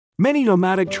Many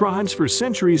nomadic tribes for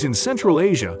centuries in Central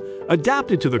Asia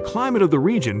adapted to the climate of the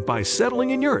region by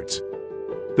settling in yurts.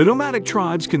 The nomadic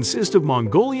tribes consist of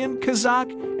Mongolian,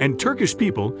 Kazakh, and Turkish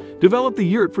people developed the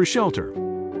yurt for shelter.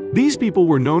 These people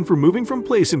were known for moving from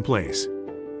place in place.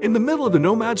 In the middle of the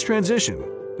nomads' transition,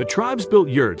 the tribes built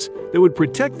yurts that would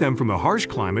protect them from the harsh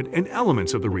climate and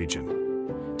elements of the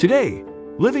region. Today,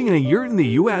 living in a yurt in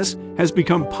the US has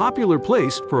become a popular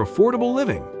place for affordable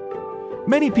living.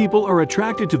 Many people are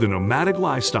attracted to the nomadic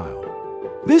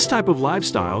lifestyle. This type of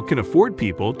lifestyle can afford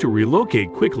people to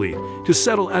relocate quickly to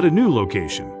settle at a new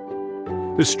location.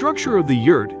 The structure of the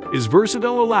yurt is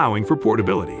versatile, allowing for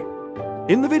portability.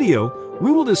 In the video,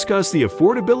 we will discuss the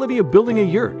affordability of building a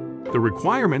yurt, the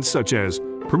requirements such as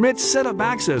permits, set up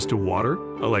access to water,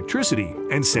 electricity,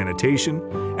 and sanitation,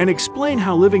 and explain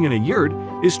how living in a yurt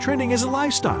is trending as a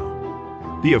lifestyle.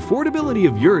 The affordability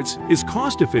of yurts is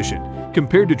cost-efficient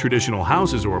compared to traditional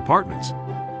houses or apartments.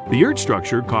 The yurt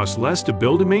structure costs less to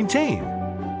build and maintain.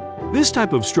 This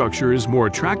type of structure is a more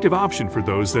attractive option for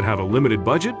those that have a limited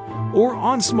budget or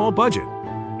on small budget.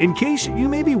 In case you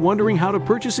may be wondering how to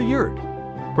purchase a yurt.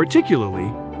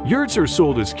 Particularly, yurts are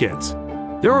sold as kits.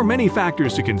 There are many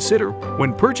factors to consider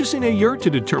when purchasing a yurt to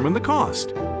determine the cost.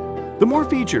 The more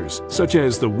features, such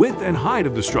as the width and height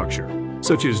of the structure,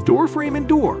 such as door frame and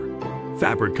door,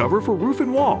 fabric cover for roof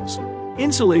and walls,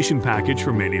 insulation package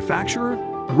from manufacturer,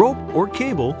 rope or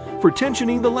cable for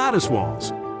tensioning the lattice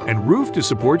walls, and roof to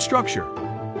support structure.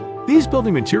 These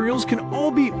building materials can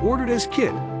all be ordered as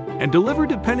kit and delivered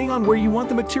depending on where you want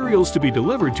the materials to be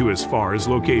delivered to as far as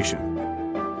location.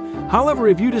 However,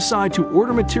 if you decide to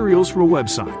order materials from a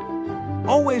website,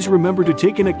 always remember to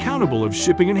take accountable of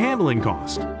shipping and handling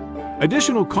cost.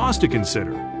 Additional cost to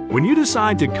consider when you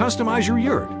decide to customize your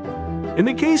yurt. In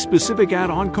the case, specific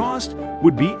add-on cost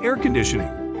would be air conditioning,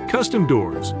 custom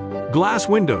doors, glass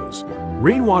windows,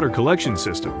 rainwater collection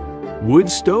system, wood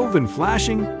stove and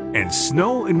flashing, and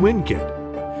snow and wind kit.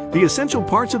 The essential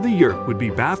parts of the yurt would be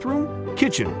bathroom,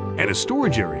 kitchen, and a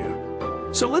storage area.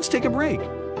 So let's take a break.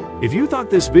 If you thought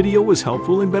this video was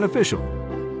helpful and beneficial,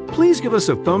 please give us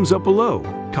a thumbs up below,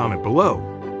 comment below,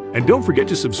 and don't forget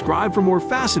to subscribe for more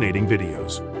fascinating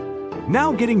videos.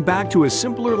 Now getting back to a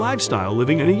simpler lifestyle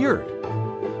living in a yurt.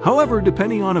 However,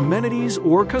 depending on amenities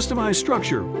or customized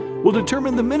structure will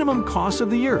determine the minimum cost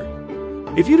of the yurt.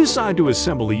 If you decide to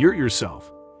assemble a yurt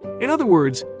yourself, in other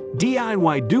words,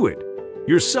 DIY do it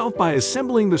yourself by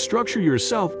assembling the structure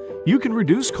yourself, you can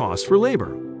reduce costs for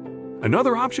labor.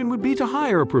 Another option would be to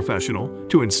hire a professional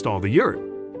to install the yurt.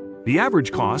 The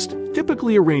average cost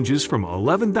typically ranges from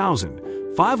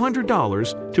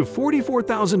 $11,500 to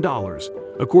 $44,000,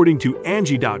 according to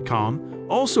Angie.com,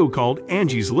 also called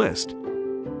Angie's List.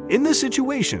 In this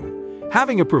situation,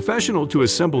 having a professional to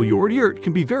assemble your yurt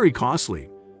can be very costly,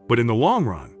 but in the long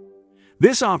run,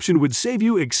 this option would save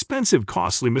you expensive,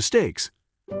 costly mistakes.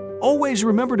 Always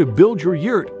remember to build your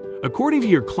yurt according to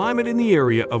your climate in the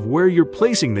area of where you're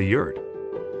placing the yurt.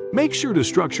 Make sure the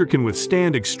structure can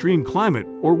withstand extreme climate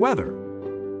or weather.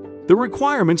 The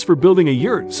requirements for building a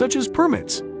yurt, such as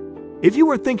permits. If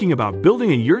you are thinking about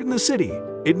building a yurt in the city,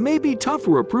 it may be tough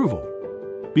for approval,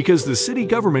 because the city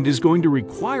government is going to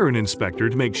require an inspector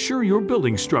to make sure your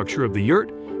building structure of the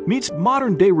yurt meets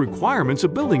modern-day requirements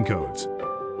of building codes,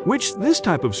 which this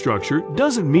type of structure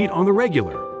doesn't meet on the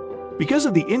regular, because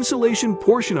of the insulation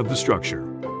portion of the structure.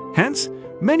 Hence,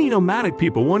 many nomadic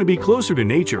people want to be closer to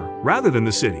nature rather than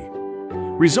the city,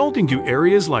 resulting to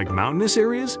areas like mountainous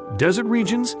areas, desert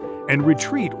regions, and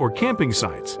retreat or camping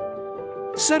sites.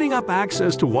 Setting up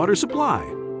access to water supply.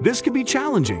 This can be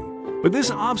challenging, but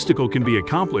this obstacle can be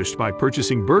accomplished by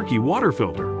purchasing Berkey Water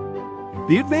Filter.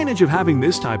 The advantage of having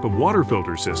this type of water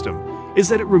filter system is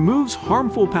that it removes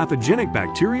harmful pathogenic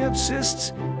bacteria,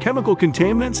 cysts, chemical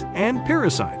contaminants, and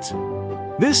parasites.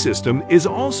 This system is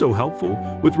also helpful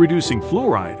with reducing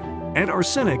fluoride and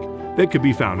arsenic that could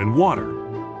be found in water.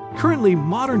 Currently,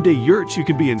 modern-day yurts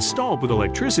can be installed with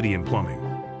electricity and plumbing,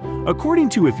 according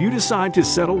to if you decide to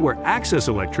settle where access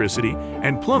electricity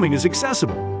and plumbing is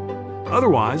accessible.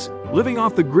 Otherwise, living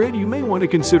off the grid, you may want to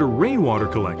consider rainwater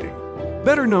collecting,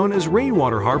 better known as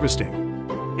rainwater harvesting.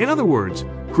 In other words,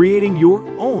 creating your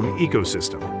own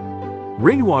ecosystem.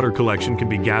 Rainwater collection can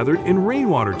be gathered in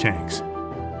rainwater tanks.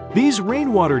 These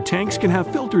rainwater tanks can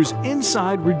have filters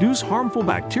inside, reduce harmful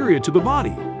bacteria to the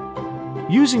body.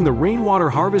 Using the rainwater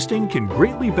harvesting can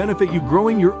greatly benefit you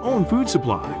growing your own food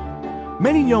supply.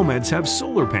 Many nomads have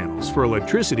solar panels for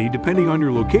electricity. Depending on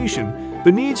your location,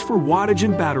 the needs for wattage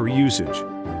and battery usage.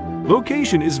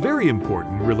 Location is very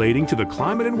important relating to the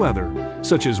climate and weather,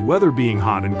 such as weather being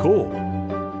hot and cold.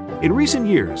 In recent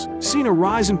years, seen a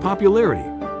rise in popularity.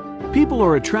 people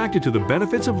are attracted to the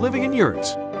benefits of living in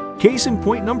yurts. Case in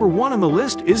point number 1 on the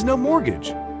list is no mortgage.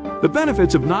 The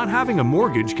benefits of not having a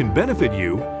mortgage can benefit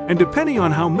you, and depending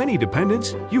on how many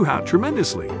dependents, you have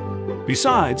tremendously.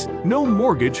 Besides, no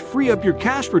mortgage free up your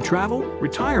cash for travel,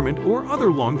 retirement, or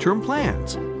other long-term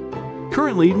plans.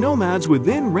 Currently, nomads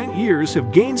within rent years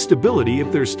have gained stability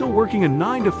if they're still working a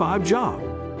 9-to-5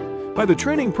 job. By the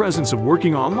training presence of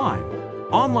working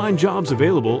online jobs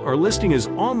available are listing as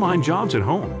online jobs at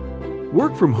home,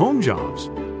 work from home jobs,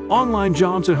 online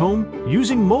jobs at home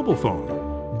using mobile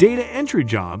phone, data entry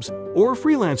jobs, or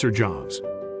freelancer jobs.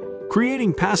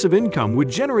 Creating passive income would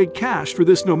generate cash for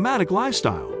this nomadic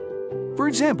lifestyle. For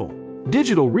example,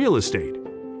 digital real estate.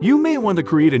 You may want to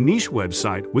create a niche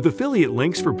website with affiliate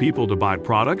links for people to buy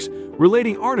products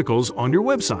relating articles on your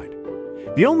website.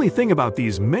 The only thing about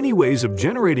these many ways of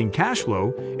generating cash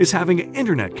flow is having an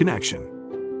internet connection.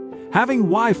 Having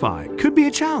Wi-Fi could be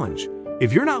a challenge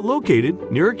if you're not located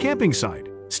near a camping site,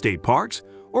 state parks,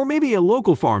 or maybe a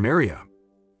local farm area.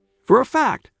 For a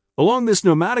fact, along this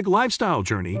nomadic lifestyle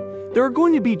journey, there are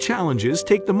going to be challenges.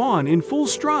 Take them on in full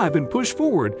stride and push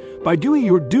forward by doing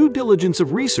your due diligence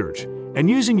of research and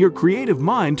using your creative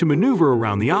mind to maneuver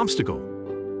around the obstacle.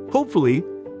 Hopefully,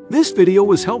 this video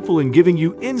was helpful in giving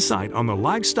you insight on the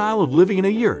lifestyle of living in a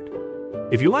yurt.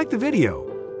 If you liked the video,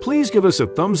 please give us a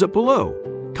thumbs up below,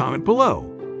 comment below,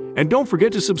 and don't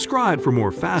forget to subscribe for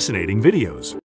more fascinating videos.